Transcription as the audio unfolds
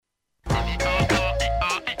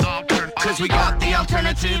Cause we got the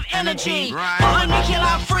alternative energy. Right.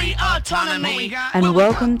 Nuclear-free autonomy. And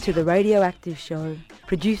welcome to the Radioactive Show,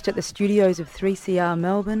 produced at the studios of 3CR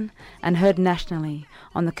Melbourne and heard nationally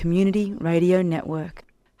on the Community Radio Network.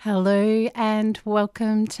 Hello and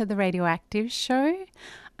welcome to the Radioactive Show.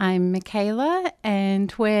 I'm Michaela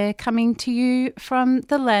and we're coming to you from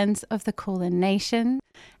the lands of the Kulin Nation,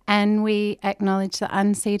 and we acknowledge the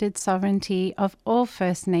unceded sovereignty of all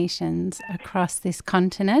First Nations across this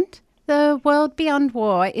continent. The World Beyond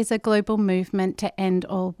War is a global movement to end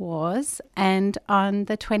all wars, and on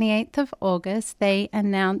the 28th of August they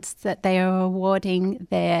announced that they are awarding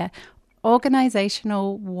their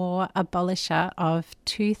Organisational War Abolisher of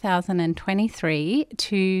 2023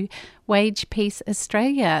 to Wage Peace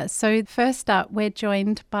Australia. So first up, we're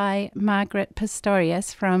joined by Margaret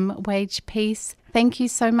Pistorius from Wage Peace. Thank you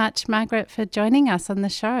so much, Margaret, for joining us on the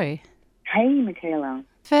show. Hey, Michaela.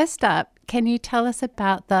 First up, can you tell us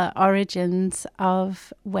about the origins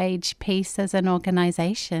of Wage Peace as an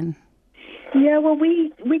organisation? Yeah, well,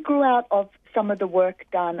 we grew out of some of the work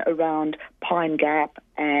done around Pine Gap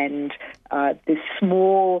and this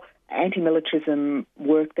small anti-militarism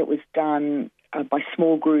work that was done by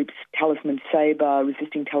small groups, Talisman Sabre,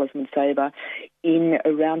 Resisting Talisman Sabre, in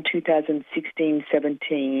around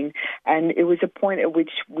 2016-17. And it was a point at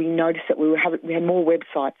which we noticed that we had more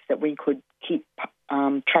websites that we could keep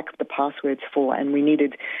track of the passwords for, and we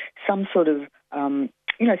needed some sort of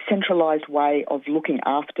centralised way of looking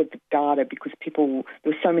after the data, because there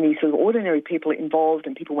were so many sort of ordinary people involved,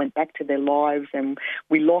 and people went back to their lives, and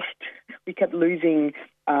we kept losing,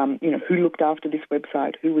 who looked after this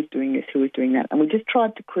website, who was doing this, who was doing that. And we just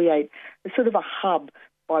tried to create a sort of a hub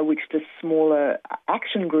by which the smaller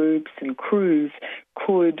action groups and crews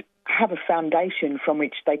could have a foundation from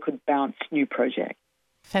which they could bounce new projects.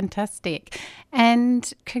 Fantastic.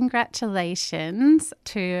 And congratulations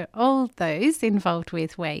to all those involved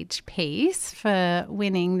with Wage Peace for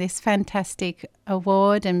winning this fantastic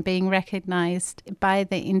award and being recognised by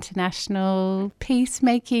the international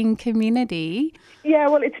peacemaking community. Yeah,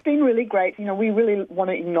 well, it's been really great. We really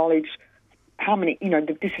want to acknowledge how many,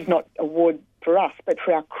 that this is not an award for us, but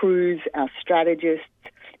for our crews, our strategists.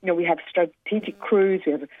 We have strategic crews,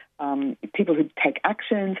 we have people who take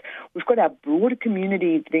actions. We've got our broader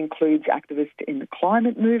community that includes activists in the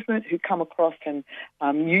climate movement who come across and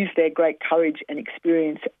use their great courage and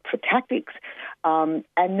experience for tactics. And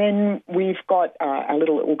then we've got a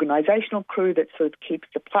little organisational crew that sort of keeps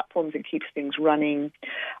the platforms and keeps things running.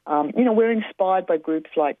 We're inspired by groups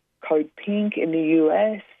like Code Pink in the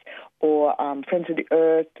US, or Friends of the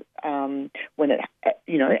Earth, and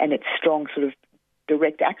its strong sort of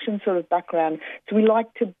direct action sort of background. So we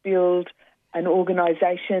like to build an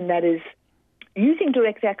organisation that is using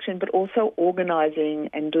direct action but also organising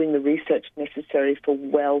and doing the research necessary for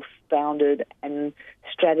well-founded and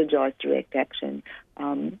strategised direct action.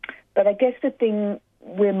 But I guess the thing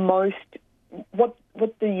what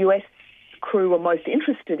the US crew were most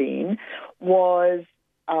interested in was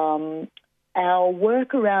our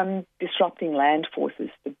work around disrupting land forces,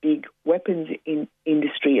 the big weapons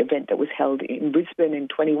industry event that was held in Brisbane in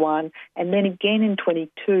 21 and then again in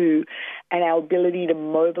 22, and our ability to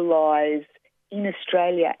mobilise in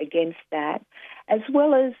Australia against that, as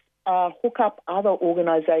well as hook up other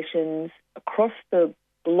organisations across the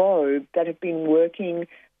globe that have been working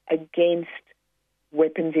against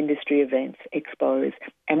weapons industry events, expos.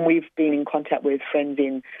 And we've been in contact with friends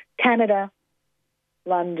in Canada,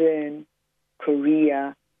 London,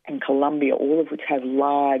 Korea and Colombia, all of which have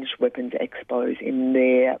large weapons expos in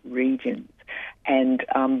their regions. And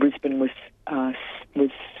Brisbane was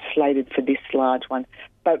slated for this large one.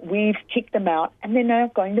 But we've kicked them out, and they're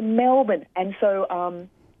now going to Melbourne. And so,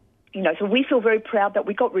 so we feel very proud that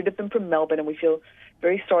we got rid of them from Melbourne, and we feel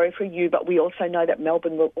very sorry for you, but we also know that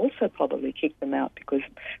Melbourne will also probably kick them out because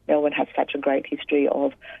Melbourne has such a great history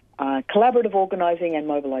of collaborative organising and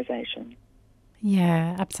mobilisation.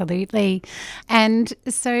 Yeah, absolutely. And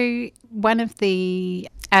so one of the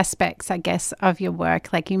aspects, I guess, of your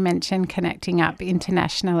work, like you mentioned, connecting up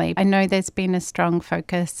internationally, I know there's been a strong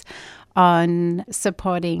focus on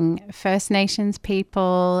supporting First Nations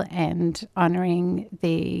people and honouring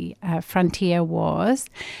the frontier wars,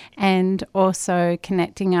 and also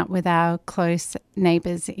connecting up with our close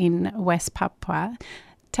neighbours in West Papua.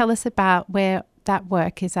 Tell us about where that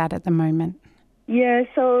work is at the moment. Yeah,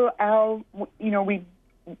 so our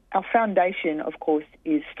foundation, of course,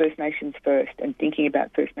 is First Nations First, and thinking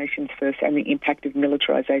about First Nations First and the impact of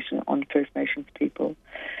militarisation on First Nations people.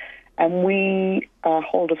 And we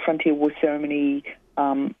hold a Frontier War ceremony.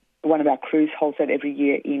 One of our crews holds that every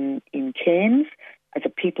year in Cairns, as a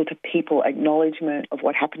people-to-people acknowledgement of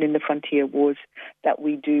what happened in the frontier wars that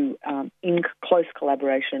we do in close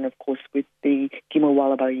collaboration, of course, with the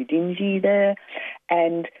Gimawala Bayudinji there.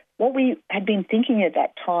 And what we had been thinking at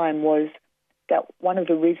that time was that one of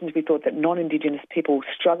the reasons we thought that non-Indigenous people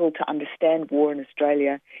struggle to understand war in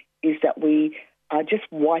Australia is that we just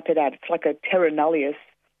wipe it out. It's like a terra nullius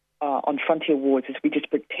on frontier wars, is we just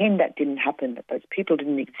pretend that didn't happen, that those people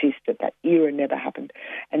didn't exist, that era never happened.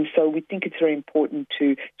 And so we think it's very important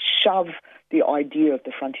to shove the idea of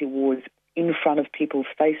the frontier wars in front of people's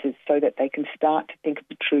faces so that they can start to think of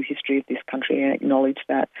the true history of this country and acknowledge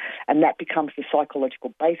that. And that becomes the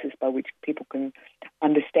psychological basis by which people can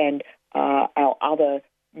understand our other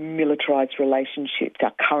militarised relationships,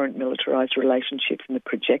 our current militarised relationships and the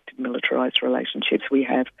projected militarised relationships we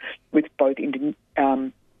have with both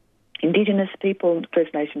Indigenous people,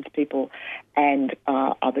 First Nations people, and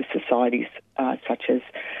other societies such as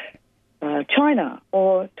China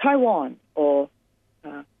or Taiwan or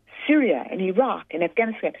Syria and Iraq and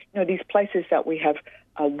Afghanistan. These places that we have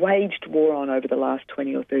waged war on over the last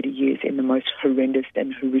 20 or 30 years in the most horrendous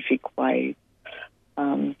and horrific way.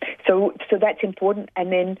 So that's important.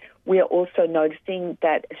 And then we're also noticing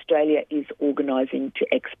that Australia is organising to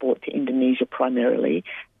export to Indonesia primarily,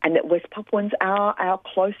 and that West Papuans are our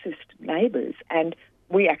closest neighbours. And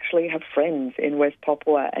we actually have friends in West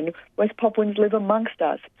Papua, and West Papuans live amongst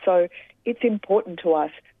us. So it's important to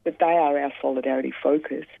us that they are our solidarity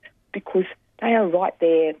focus, because they are right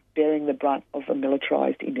there bearing the brunt of a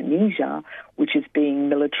militarised Indonesia, which is being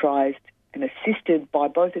militarised and assisted by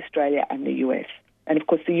both Australia and the US. And, of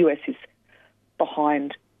course, the US is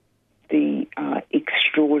behind the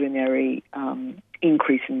extraordinary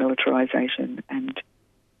increase in militarisation. And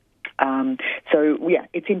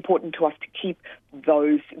it's important to us to keep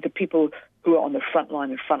the people who are on the front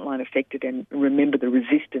line and frontline affected, and remember the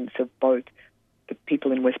resistance of both the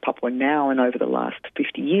people in West Papua now and over the last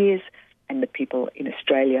 50 years, and the people in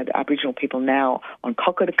Australia, the Aboriginal people now on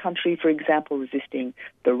Kokoda country, for example, resisting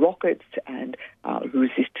the rockets, and who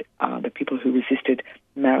resist the people who resisted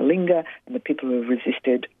Maralinga, and the people who have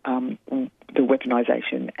resisted the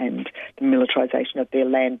weaponisation and the militarisation of their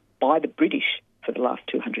land by the British for the last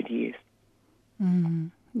 200 years.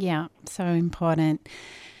 Yeah, so important.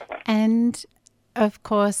 And of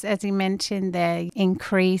course, as you mentioned, the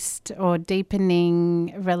increased or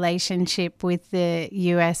deepening relationship with the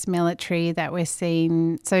US military that we're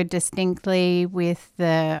seeing so distinctly with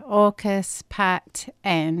the AUKUS Pact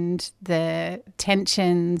and the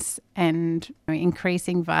tensions and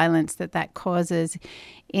increasing violence that causes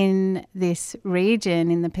in this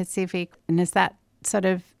region in the Pacific. And has that sort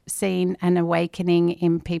of seen an awakening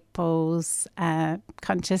in people's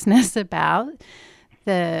consciousness about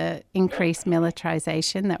the increased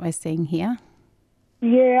militarisation that we're seeing here?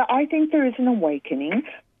 Yeah, I think there is an awakening,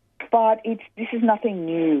 but this is nothing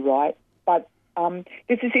new, right? But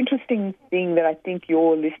there's this interesting thing that I think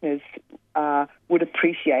your listeners would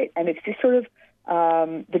appreciate, and it's this sort of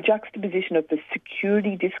the juxtaposition of the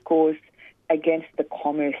security discourse against the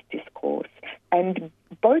commerce discourse. And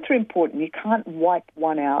both are important. You can't wipe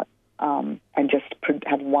one out and just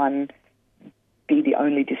have one be the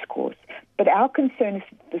only discourse. But our concern is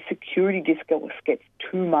that the security discourse gets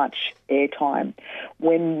too much airtime,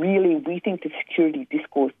 when really we think the security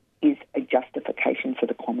discourse is a justification for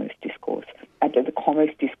the commerce discourse, and that the commerce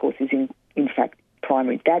discourse is in fact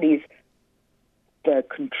primary. That is the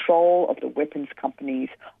control of the weapons companies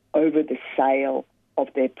over the sale of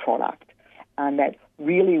their product, and that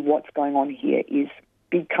really what's going on here is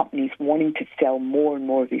big companies wanting to sell more and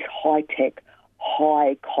more of these high-tech,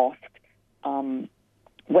 high-cost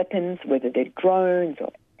weapons, whether they're drones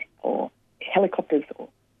or helicopters or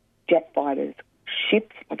jet fighters,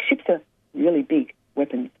 ships. Like, ships are really big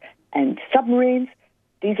weapons. And submarines,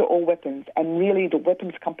 these are all weapons. And really the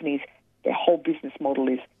weapons companies, their whole business model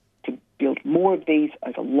is to build more of these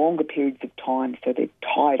over longer periods of time, so they're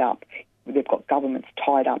tied up. They've got governments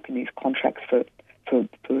tied up in these contracts for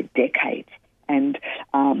decades. And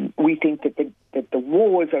we think that the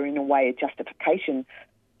wars are in a way a justification,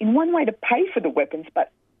 in one way to pay for the weapons, but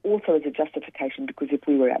also as a justification, because if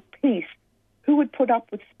we were at peace, who would put up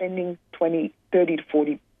with spending 30 to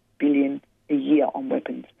 40 billion a year on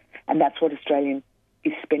weapons? And that's what Australia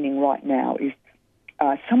is spending right now, is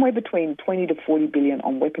somewhere between 20 to 40 billion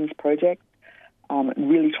on weapons projects,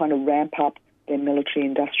 really trying to ramp up their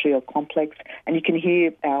military-industrial complex. And you can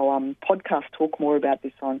hear our podcast talk more about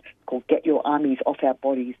this called Get Your Armies Off Our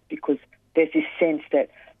Bodies, because there's this sense that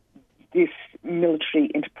this military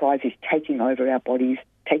enterprise is taking over our bodies,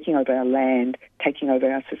 taking over our land, taking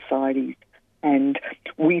over our societies, And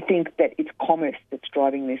we think that it's commerce that's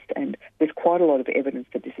driving this, and there's quite a lot of evidence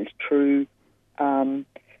that this is true,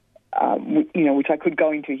 which I could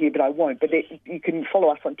go into here, but I won't. But you can follow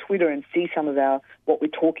us on Twitter and see some of what we're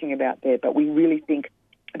talking about there. But we really think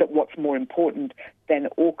that what's more important than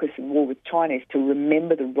AUKUS and war with China is to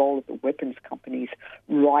remember the role of the weapons companies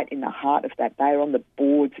right in the heart of that. They are on the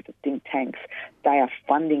boards of the think tanks. They are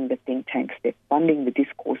funding the think tanks. They're funding the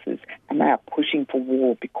discourses, and they are pushing for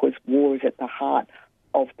war because war is at the heart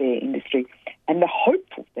of their industry. And the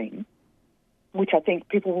hopeful thing, which I think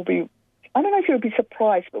people will be, I don't know if you'll be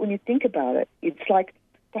surprised, but when you think about it, it's like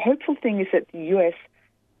the hopeful thing is that the US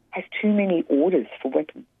has too many orders for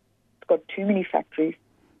weapons. It's got too many factories.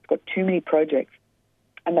 Got too many projects,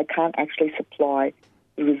 and they can't actually supply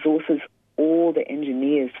the resources or the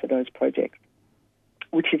engineers for those projects,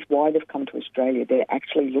 which is why they've come to Australia. They're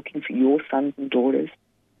actually looking for your sons and daughters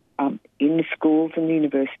in the schools and the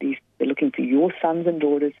universities. They're looking for your sons and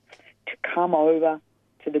daughters to come over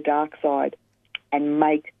to the dark side and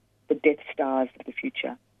make the Death Stars of the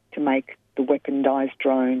future, to make the weaponized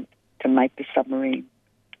drone, to make the submarine.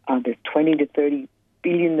 There's 20 to 30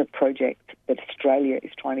 billion of projects that Australia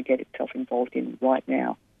is trying to get itself involved in right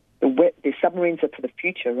now. The submarines are for the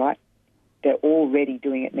future, right? They're already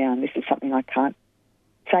doing it now, and this is something I can't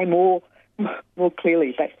say more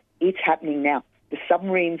clearly, but it's happening now. The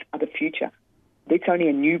submarines are the future. It's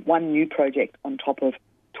only one new project on top of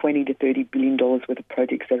 $20 to $30 billion worth of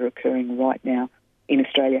projects that are occurring right now in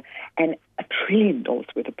Australia, and $1 trillion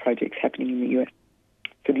worth of projects happening in the US.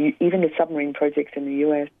 So even the submarine projects in the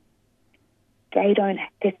US, they're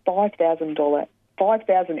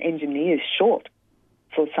 5,000 engineers short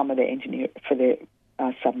for some of their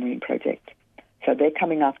submarine projects. So they're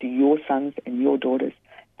coming after your sons and your daughters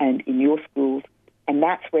and in your schools, and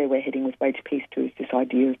that's where we're heading with Wage Peace too, is this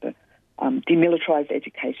idea of the demilitarised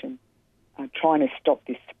education, trying to stop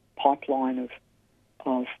this pipeline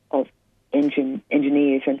of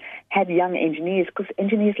engineers and have young engineers, because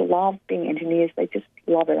engineers love being engineers. They just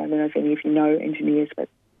love it. I don't know if any of you know engineers, but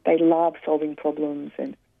they love solving problems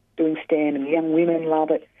and doing STEM, and young women love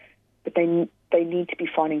it. But they need to be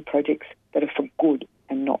finding projects that are for good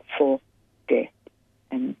and not for death.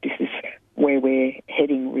 And this is where we're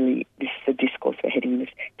heading, really. This is the discourse we're heading in this,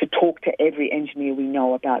 to talk to every engineer we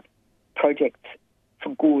know about projects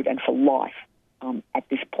for good and for life at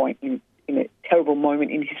this point in a terrible moment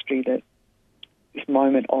in history, this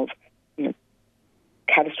moment of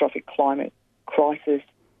catastrophic climate crisis,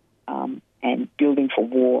 and building for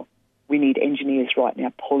war. We need engineers right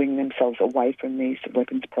now pulling themselves away from these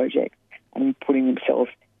weapons projects and putting themselves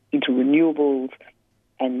into renewables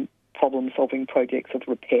and problem-solving projects of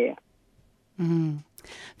repair.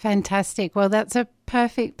 Fantastic. Well, that's a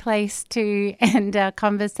perfect place to end our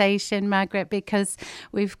conversation, Margaret, because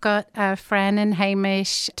we've got Fran and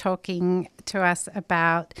Hamish talking to us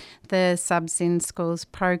about the Subs in Schools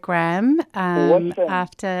program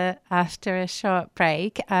after a short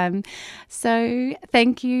break. So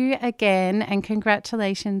thank you again, and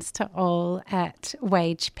congratulations to all at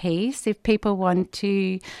Wage Peace. If people want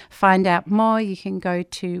to find out more, you can go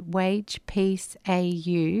to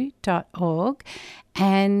wagepeaceau.org.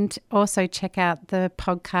 And also check out the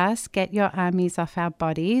podcast, Get Your Armies Off Our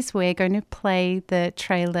Bodies. We're going to play the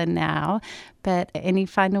trailer now, but any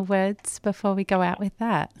final words before we go out with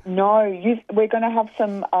that? No, we're going to have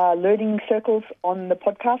some learning circles on the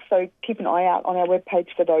podcast, so keep an eye out on our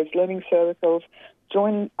webpage for those learning circles.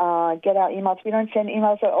 Join, get our emails. We don't send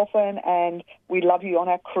emails that often, and we love you on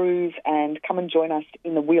our cruise, and come and join us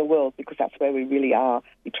in the real world, because that's where we really are.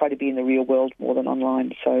 We try to be in the real world more than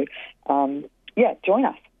online. So, join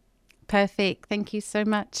us. Perfect. Thank you so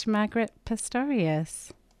much, Margaret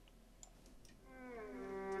Pistorius.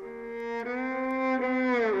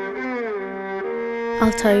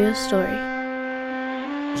 I'll tell you a story.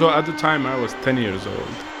 So at the time I was 10 years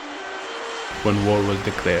old when war was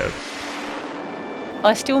declared.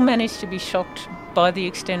 I still manage to be shocked by the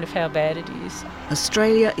extent of how bad it is.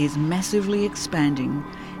 Australia is massively expanding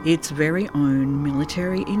its very own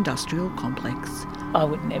military-industrial complex. I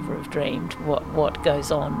would never have dreamed what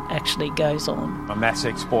goes on actually goes on. A mass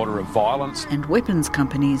exporter of violence. And weapons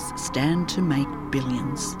companies stand to make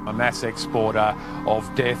billions. A mass exporter of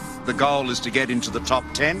death. The goal is to get into the top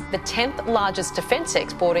 10. The 10th largest defence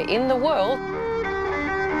exporter in the world.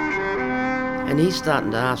 And he's starting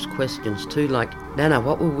to ask questions too, like, Nana,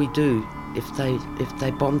 what will we do if they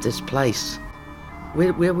bomb this place?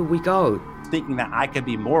 Where will we go? Thinking that I could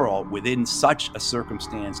be moral within such a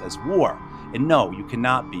circumstance as war. And no, you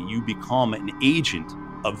cannot be. You become an agent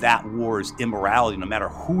of that war's immorality, no matter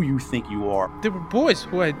who you think you are. They were boys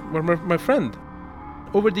who were my friend.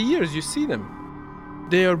 over the years you see them.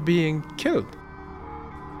 They are being killed.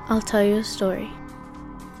 I'll tell you a story.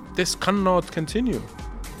 This cannot continue.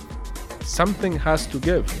 Something has to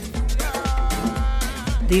give.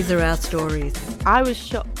 These are our stories. I was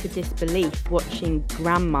shocked to disbelief watching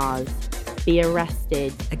grandmas be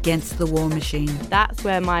arrested against the war machine. That's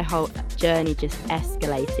where my whole journey just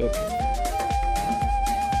escalated.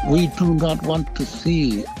 We do not want to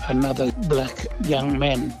see another black young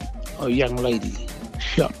man or young lady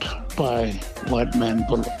shot by white man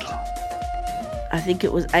bullet. I think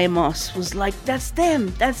it was Amos was like, that's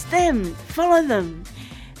them, follow them.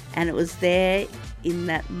 And it was there in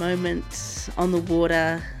that moment on the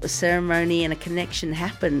water, a ceremony and a connection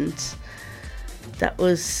happened that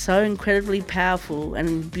was so incredibly powerful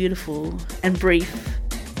and beautiful and brief.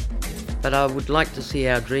 But I would like to see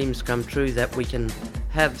our dreams come true, that we can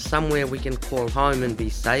have somewhere we can call home and be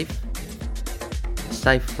safe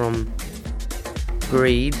from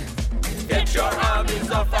greed. Get your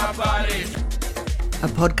armies off our bodies. A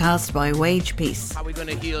podcast by Wage Peace. How we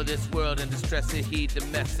gonna heal this world in distress and heed the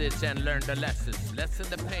message and learn the lessons? Lessen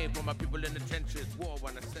the pain for my people in the trenches. War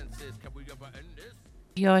on the senses. Can we ever end this?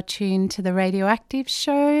 You're tuned to the Radioactive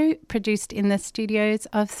Show, produced in the studios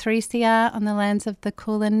of 3CR on the lands of the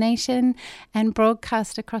Kulin Nation and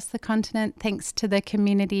broadcast across the continent thanks to the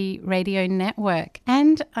Community Radio Network.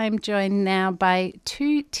 And I'm joined now by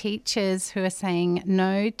two teachers who are saying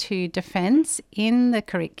no to defence in the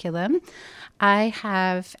curriculum. I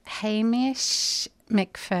have Hamish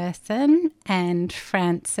McPherson and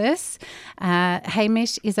Francis.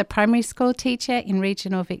 Hamish is a primary school teacher in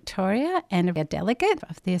regional Victoria and a delegate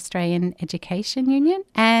of the Australian Education Union.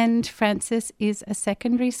 And Francis is a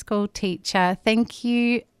secondary school teacher. Thank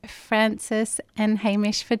you, Francis and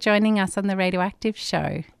Hamish, for joining us on the Radioactive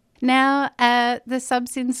Show. Now, the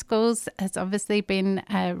Subs in Schools has obviously been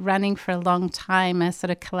running for a long time, a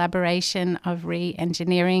sort of collaboration of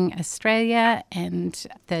Re-Engineering Australia and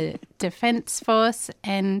the Defence Force.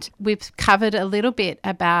 And we've covered a little bit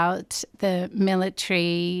about the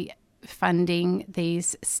military funding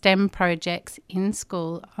these STEM projects in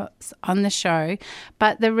school on the show.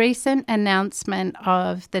 But the recent announcement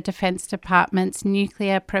of the Defence Department's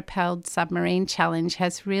nuclear-propelled submarine challenge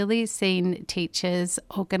has really seen teachers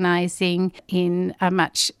organising in a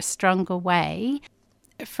much stronger way.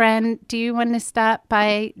 Fran, do you want to start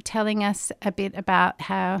by telling us a bit about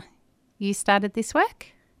how you started this work?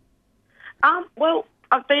 Well,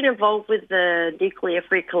 I've been involved with the Nuclear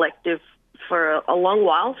Free Collective for a long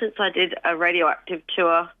while, since I did a radioactive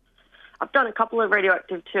tour. I've done a couple of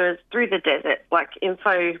radioactive tours through the desert, like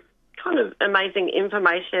kind of amazing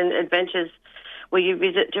information adventures where you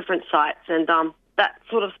visit different sites, and that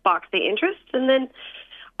sort of sparked the interest. And then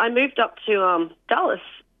I moved up to Dallas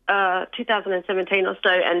 2017 or so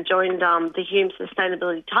and joined the Hume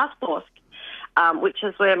Sustainability Task Force, which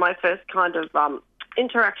is where my first kind of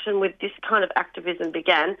interaction with this kind of activism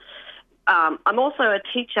began. I'm also a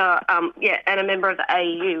teacher, and a member of the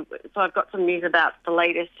AEU, so I've got some news about the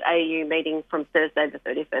latest AEU meeting from Thursday the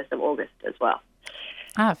 31st of August as well.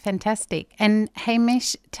 Ah, fantastic. And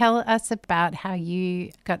Hamish, tell us about how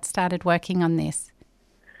you got started working on this.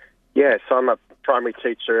 Yeah, so I'm a primary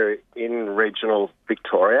teacher in regional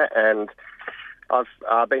Victoria, and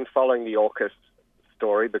I've been following the AUKUS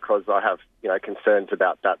story because I have, concerns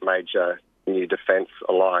about that major new defence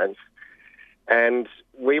alliance. And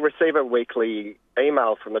we receive a weekly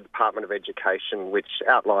email from the Department of Education which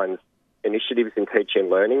outlines initiatives in teaching and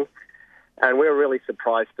learning. And we were really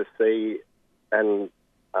surprised to see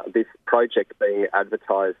this project being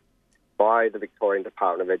advertised by the Victorian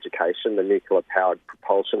Department of Education, the Nuclear Powered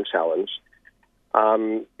Propulsion Challenge.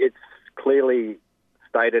 It's clearly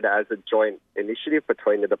stated as a joint initiative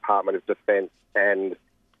between the Department of Defence and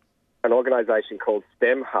an organisation called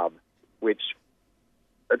STEM Hub, which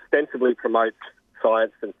ostensibly promotes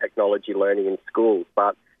science and technology learning in schools,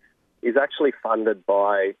 but is actually funded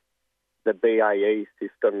by the BAE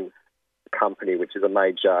Systems company, which is a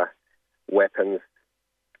major weapons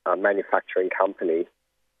manufacturing company.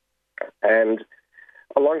 And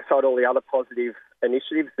alongside all the other positive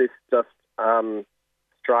initiatives, this just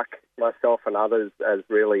struck myself and others as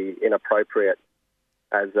really inappropriate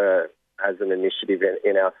as an initiative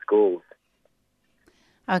in our schools.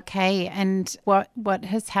 Okay, and what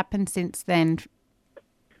has happened since then?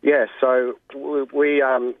 Yeah, so we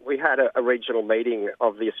had a regional meeting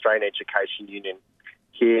of the Australian Education Union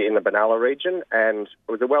here in the Benalla region, and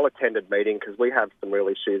it was a well-attended meeting because we have some real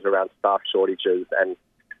issues around staff shortages and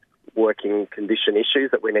working condition issues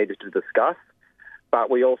that we needed to discuss. But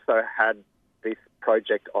we also had this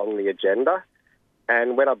project on the agenda,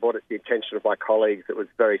 And when I brought it to the attention of my colleagues, it was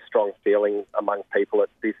very strong feeling among people that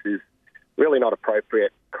this is really not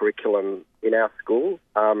appropriate curriculum in our schools.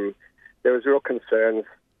 There was real concerns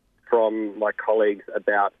from my colleagues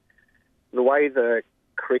about the way the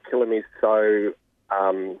curriculum is so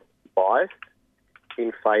biased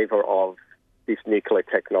in favour of this nuclear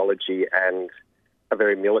technology and a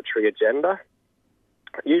very military agenda.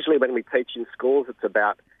 Usually when we teach in schools, it's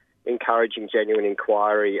about encouraging genuine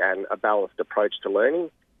inquiry and a balanced approach to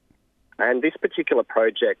learning. And this particular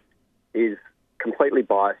project is completely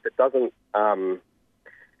biased. It doesn't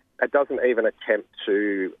even attempt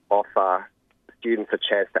to offer students a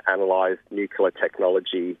chance to analyse nuclear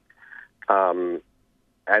technology and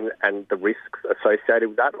the risks associated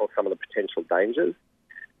with that, or some of the potential dangers.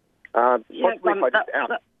 I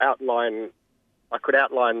could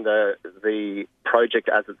outline the project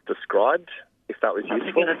as it's described, if that was useful. That's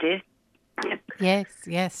a good idea. Yeah.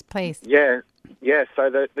 Yes, please. Yeah. So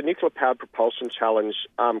the Nuclear Powered Propulsion Challenge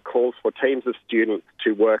calls for teams of students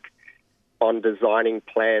to work on designing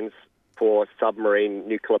plans for submarine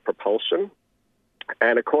nuclear propulsion.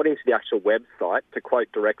 And according to the actual website, to quote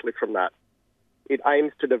directly from that, it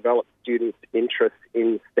aims to develop students' interest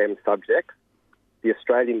in STEM subjects, the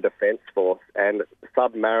Australian Defence Force, and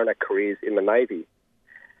submariner careers in the Navy,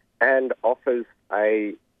 and offers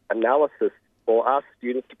a analysis, or asks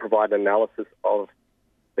students to provide an analysis of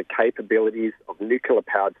the capabilities of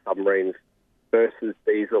nuclear-powered submarines versus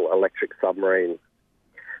diesel-electric submarines.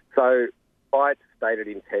 So by its stated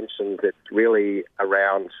intentions, it's really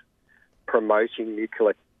around promoting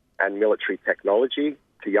nuclear and military technology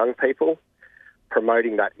to young people,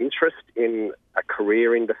 promoting that interest in a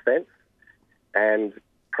career in defence, and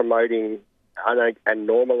promoting and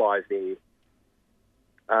normalising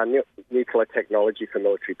nuclear technology for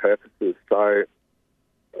military purposes. So,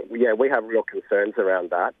 yeah, we have real concerns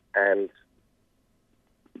around that, and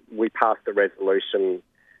we passed a resolution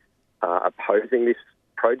opposing this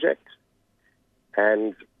project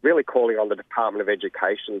and really calling on the Department of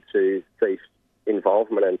Education to cease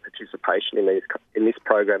involvement and participation in this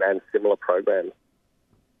program and similar programs.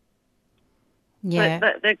 Yeah.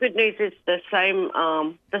 But the good news is the same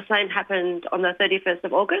happened on the 31st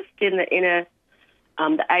of August in the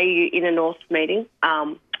AU Inner North meeting.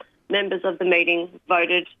 Members of the meeting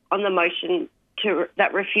voted on the motion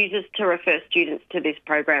that refuses to refer students to this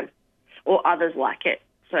program or others like it.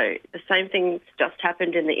 So the same thing's just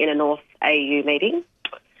happened in the Inner North AU meeting,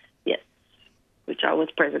 yes, which I was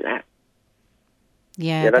present at.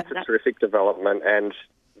 Yeah, that's a terrific development, and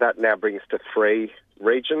that now brings to 3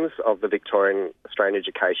 regions of the Victorian Australian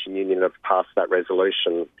Education Union have passed that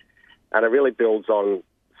resolution. And it really builds on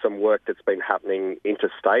some work that's been happening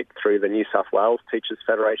interstate through the New South Wales Teachers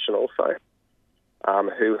Federation also,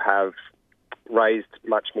 who have raised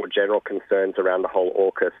much more general concerns around the whole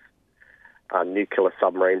AUKUS nuclear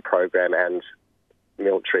submarine program and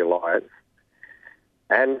military alliance.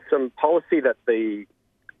 And some policy that the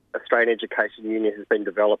Australian Education Union has been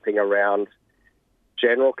developing around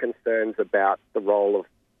general concerns about the role of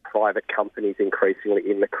private companies increasingly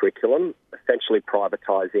in the curriculum, essentially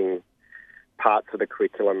privatising parts of the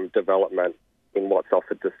curriculum development in what's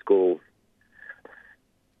offered to schools.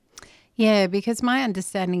 Yeah, because my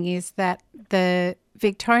understanding is that the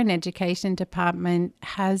Victorian Education Department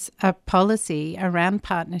has a policy around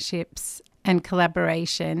partnerships and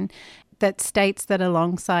collaboration that states that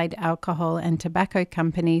alongside alcohol and tobacco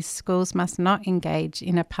companies, schools must not engage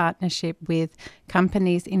in a partnership with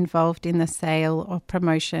companies involved in the sale or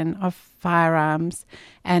promotion of firearms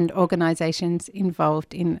and organisations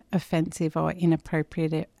involved in offensive or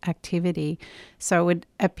inappropriate activity. So it would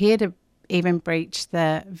appear to even breach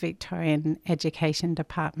the Victorian Education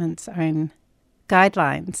Department's own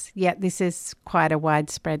guidelines, yet this is quite a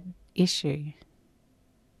widespread issue.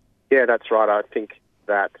 Yeah, that's right. I think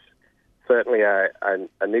that certainly a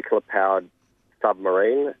nuclear-powered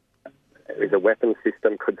submarine with a weapon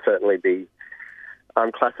system could certainly be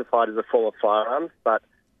classified as a form of firearms, but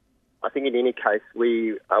I think in any case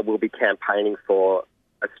we will be campaigning for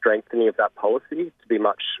a strengthening of that policy to be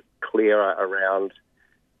much clearer around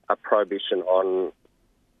a prohibition on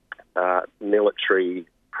military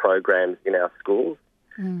programs in our schools.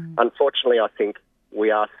 Unfortunately, I think we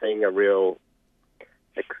are seeing a real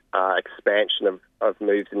expansion of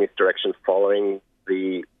moves in this direction following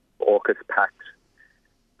the AUKUS Pact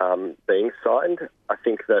being signed. I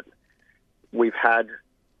think that we've had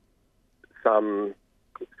some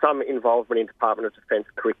involvement in Department of Defence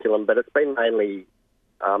curriculum, but it's been mainly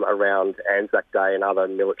around Anzac Day and other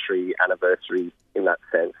military anniversaries in that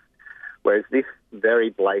sense. Whereas this very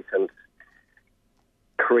blatant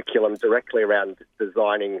curriculum directly around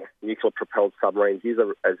designing nuclear-propelled submarines is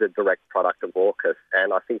a direct product of AUKUS,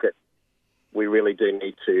 and I think we really do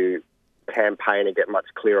need to campaign and get much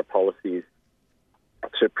clearer policies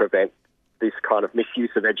to prevent this kind of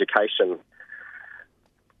misuse of education.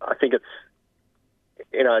 I think it's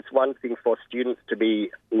one thing for students to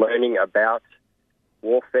be learning about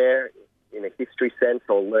warfare in a history sense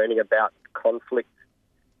or learning about conflict,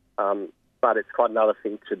 but it's quite another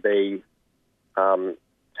thing to be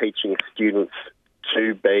teaching students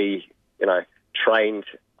to be, trained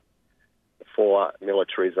for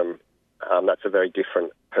militarism. That's a very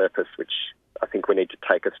different purpose, which I think we need to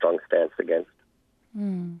take a strong stance against.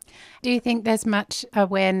 Do you think there's much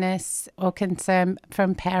awareness or concern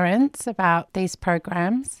from parents about these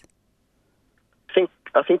programs?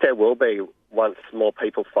 I think there will be once more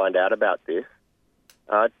people find out about this.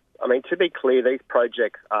 To be clear, these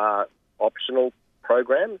projects are optional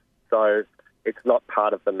programs, so it's not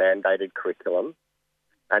part of the mandated curriculum.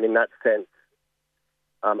 And in that sense,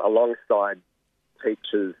 alongside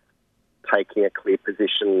teachers taking a clear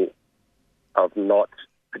position of not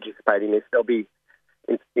participating in this, there'll be,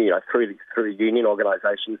 through union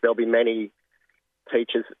organisations, there'll be many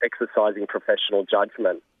teachers exercising professional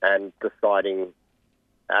judgment and deciding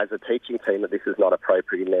as a teaching team that this is not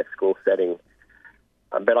appropriate in their school setting.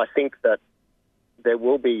 But I think that there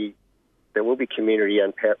will be community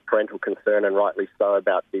and parental concern, and rightly so,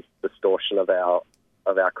 about this distortion of our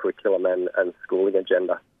curriculum and schooling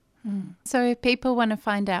agenda. So if people want to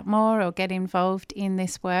find out more or get involved in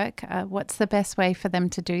this work, what's the best way for them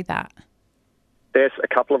to do that? There's a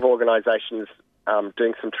couple of organisations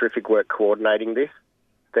doing some terrific work coordinating this.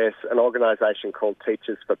 There's an organisation called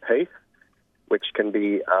Teachers for Peace, which can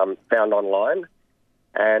be found online.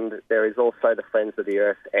 And there is also the Friends of the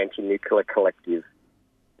Earth Anti-Nuclear Collective,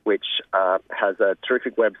 which has a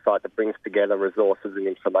terrific website that brings together resources and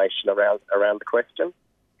information around the question.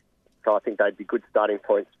 So I think they'd be good starting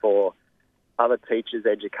points for other teachers,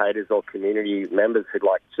 educators or community members who'd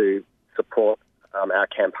like to support our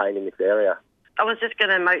campaign in this area. I was just going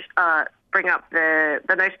to bring up the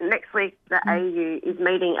notion next week the AU is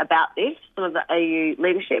meeting about this, some of the AU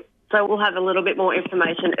leadership. So we'll have a little bit more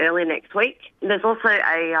information early next week. There's also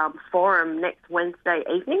a forum next Wednesday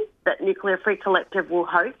evening that Nuclear Free Collective will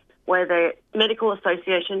host, where the Medical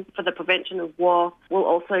Association for the Prevention of War will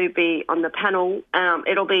also be on the panel.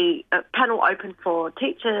 It'll be a panel open for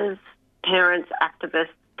teachers, parents,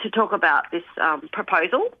 activists to talk about this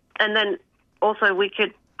proposal. And then also we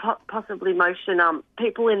could possibly motion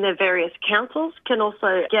people in their various councils can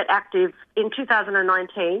also get active. In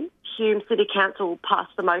 2019, Hume City Council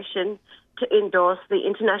passed the motion to endorse the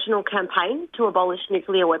International Campaign to Abolish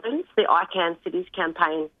Nuclear Weapons, the ICAN Cities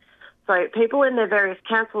campaign. So people in their various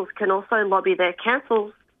councils can also lobby their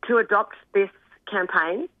councils to adopt this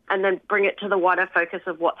campaign and then bring it to the wider focus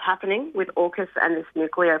of what's happening with AUKUS and this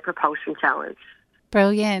nuclear propulsion challenge.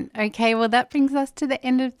 Brilliant. Okay, well, that brings us to the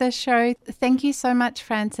end of the show. Thank you so much,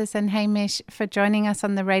 Francis and Hamish, for joining us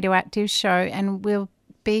on the Radioactive Show, and we'll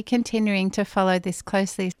be continuing to follow this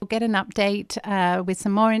closely. We'll get an update with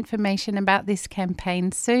some more information about this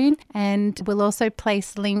campaign soon, and we'll also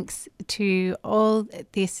place links to all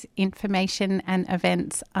this information and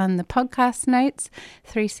events on the podcast notes,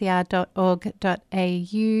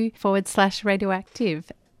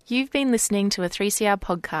 3cr.org.au/radioactive. You've been listening to a 3CR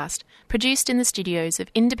podcast produced in the studios of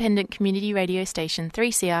independent community radio station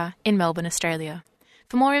 3CR in Melbourne, Australia.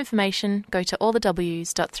 For more information, go to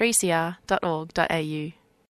allthews.3cr.org.au.